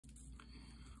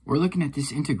we're looking at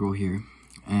this integral here,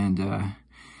 and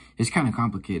it's kind of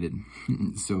complicated.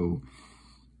 So,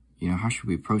 you know, how should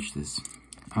we approach this?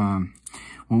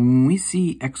 When we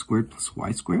see x squared plus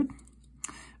y squared,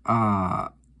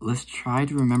 let's try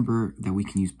to remember that we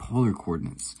can use polar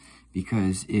coordinates,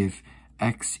 because if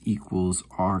x equals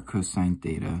r cosine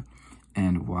theta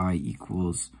and y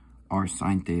equals r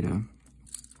sine theta,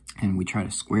 and we try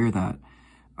to square that,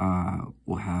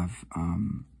 we'll have,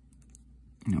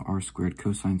 you know, r squared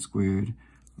cosine squared,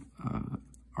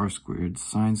 r squared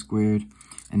sine squared.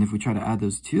 And if we try to add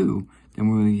those two, then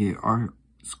we're going to get r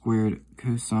squared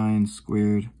cosine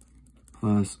squared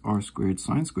plus r squared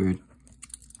sine squared.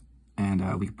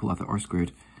 And we can pull out the r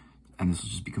squared, and this will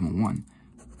just become a 1.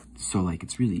 So, like,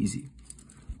 it's really easy,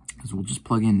 because we'll just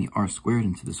plug in the r squared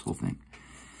into this whole thing.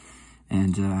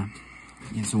 And,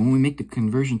 yeah, so when we make the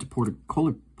conversion to polar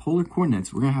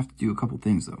coordinates, we're going to have to do a couple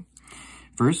things, though.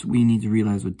 First, we need to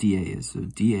realize what dA is. So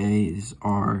dA is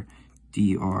r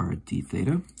dr d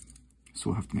theta. So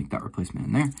we'll have to make that replacement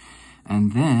in there.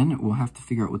 And then we'll have to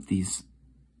figure out what these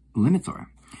limits are.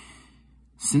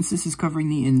 Since this is covering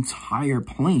the entire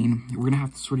plane, we're going to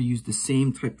have to sort of use the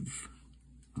same type of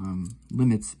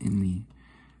limits in the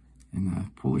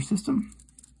polar system,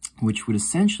 which would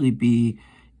essentially be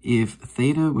if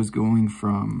theta was going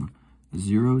from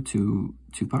 0 to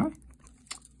 2 pi,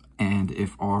 and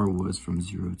if r was from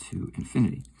 0 to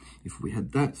infinity. If we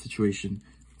had that situation,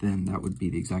 then that would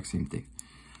be the exact same thing.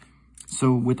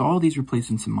 So with all these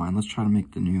replacements in mind, let's try to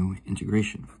make the new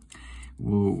integration.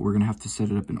 We're going to have to set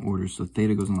it up in order. So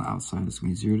theta goes on the outside. It's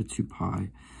going to be 0 to 2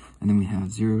 pi. And then we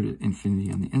have 0 to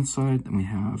infinity on the inside. Then we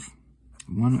have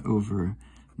 1 over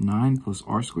 9 plus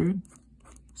r squared.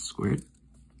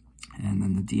 And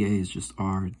then the dA is just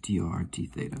r dr d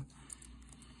theta.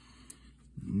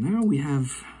 Now we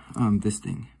have this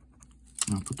thing.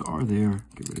 I'll put the r there,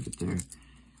 get rid of it there.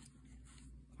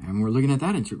 And we're looking at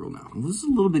that integral now. This is a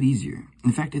little bit easier.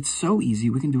 In fact, it's so easy,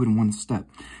 we can do it in one step.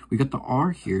 We got the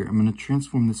r here. I'm going to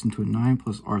transform this into a 9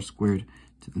 plus r squared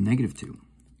to the negative 2.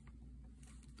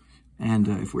 And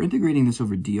if we're integrating this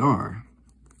over dr,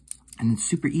 and it's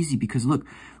super easy because, look,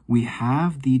 we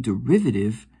have the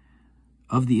derivative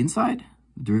of the inside.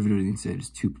 The derivative of the inside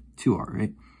is 2r,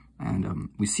 right? And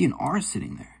we see an r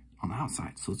sitting there on the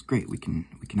outside, so it's great. We can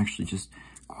actually just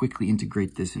quickly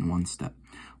integrate this in one step.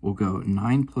 We'll go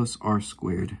 9 plus r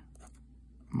squared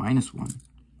minus 1.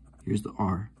 Here's the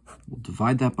r. We'll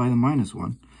divide that by the minus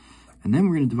 1. And then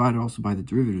we're going to divide it also by the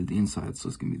derivative of the inside, so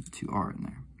it's going to be the 2r in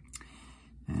there.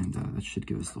 And that should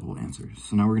give us the whole answer.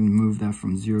 So now we're going to move that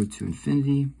from 0 to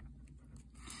infinity.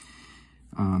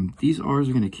 These r's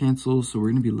are going to cancel, so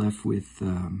we're going to be left with,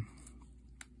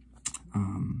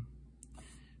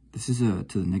 this is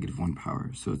to the negative 1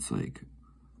 power, so it's like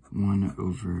 1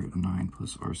 over 9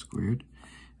 plus r squared.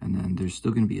 And then there's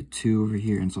still going to be a 2 over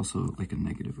here, and it's also like a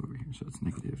negative over here, so it's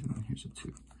negative, and then here's a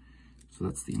 2. So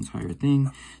that's the entire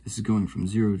thing. This is going from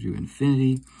 0 to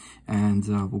infinity, and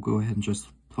we'll go ahead and just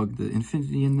plug the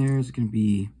infinity in there. It's going to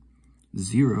be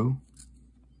 0.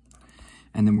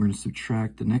 And then we're going to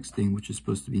subtract the next thing, which is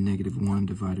supposed to be negative 1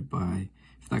 divided by,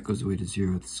 if that goes away to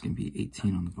 0, this is going to be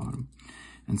 18 on the bottom.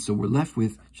 And so we're left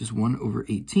with just 1 over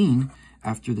 18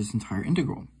 after this entire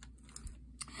integral.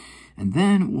 And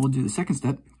then we'll do the second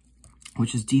step,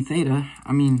 which is d theta.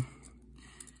 I mean,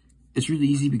 it's really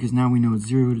easy because now we know it's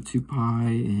 0 to 2 pi,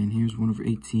 and here's 1 over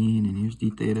 18, and here's d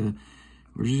theta.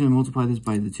 We're just going to multiply this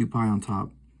by the 2 pi on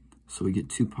top. So we get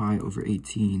 2 pi over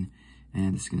 18,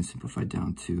 and it's going to simplify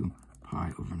down to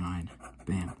pi over 9.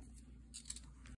 Bam.